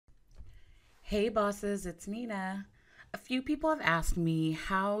Hey bosses, it's Nina. A few people have asked me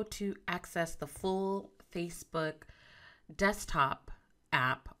how to access the full Facebook desktop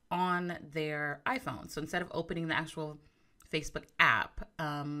app on their iPhone. So instead of opening the actual Facebook app,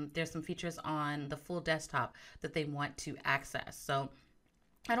 there's some features on the full desktop that they want to access. So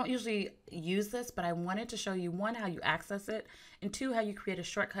I don't usually use this, but I wanted to show you one, how you access it, and two, how you create a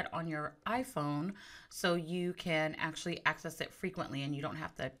shortcut on your iPhone so you can actually access it frequently and you don't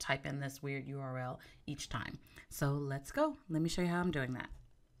have to type in this weird URL each time. So let's go. Let me show you how I'm doing that.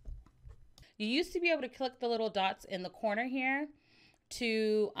 You used to be able to click the little dots in the corner here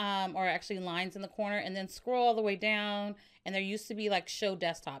to, or actually lines in the corner, and then scroll all the way down. And there used to be like show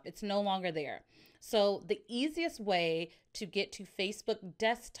desktop. It's no longer there. So the easiest way to get to Facebook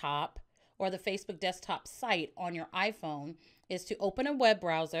desktop or the Facebook desktop site on your iPhone is to open a web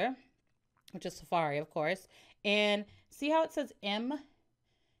browser, which is Safari, of course, and see how it says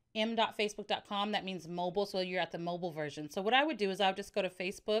m.facebook.com. That means mobile. So you're at the mobile version. So what I would do is I would just go to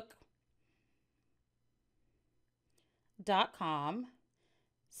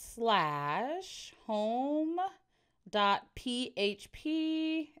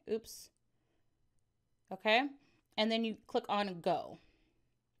Oops. Okay. And then you click on go.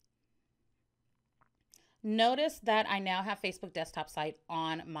 Notice that I now have Facebook desktop site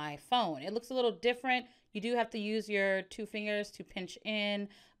on my phone. It looks a little different. You do have to use your two fingers to pinch in,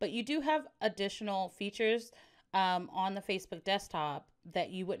 but you do have additional features on the Facebook desktop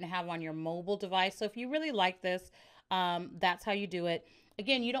that you wouldn't have on your mobile device. So if you really like this, that's how you do it.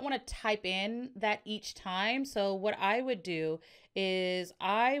 Again, you don't want to type in that each time. So what I would do is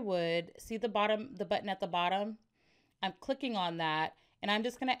I would see the button at the bottom. I'm clicking on that and I'm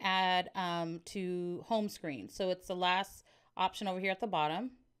just going to add to home screen. So it's the last option over here at the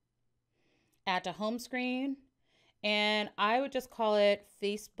bottom. Add to home screen. And I would just call it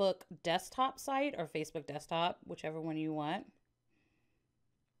Facebook desktop site or Facebook desktop, whichever one you want.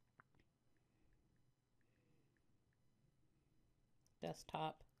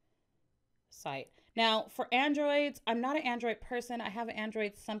 Desktop site. Now for Androids, I'm not an Android person. I have an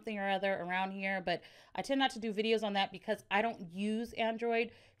Android something or other around here, but I tend not to do videos on that because I don't use Android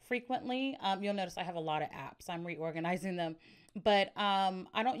frequently. You'll notice I have a lot of apps. I'm reorganizing them, but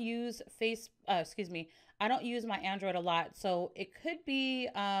I don't use I don't use my Android a lot. So it could be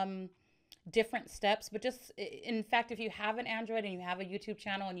different steps, but just in fact, if you have an Android and you have a YouTube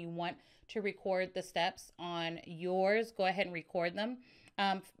channel and you want to record the steps on yours, go ahead and record them.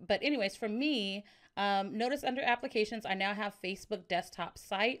 But anyways, for me, notice under applications, I now have Facebook desktop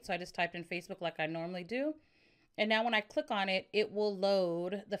site. So I just typed in Facebook like I normally do. And now when I click on it, it will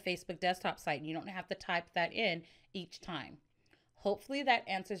load the Facebook desktop site. You don't have to type that in each time. Hopefully that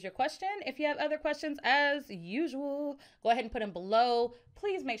answers your question. If you have other questions, as usual, go ahead and put them below.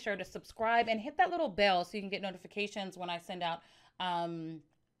 Please make sure to subscribe and hit that little bell so you can get notifications when I send out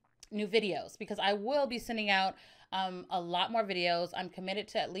new videos, because I will be sending out a lot more videos. I'm committed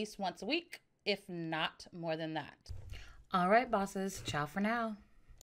to at least once a week, if not more than that. All right, bosses. Ciao for now.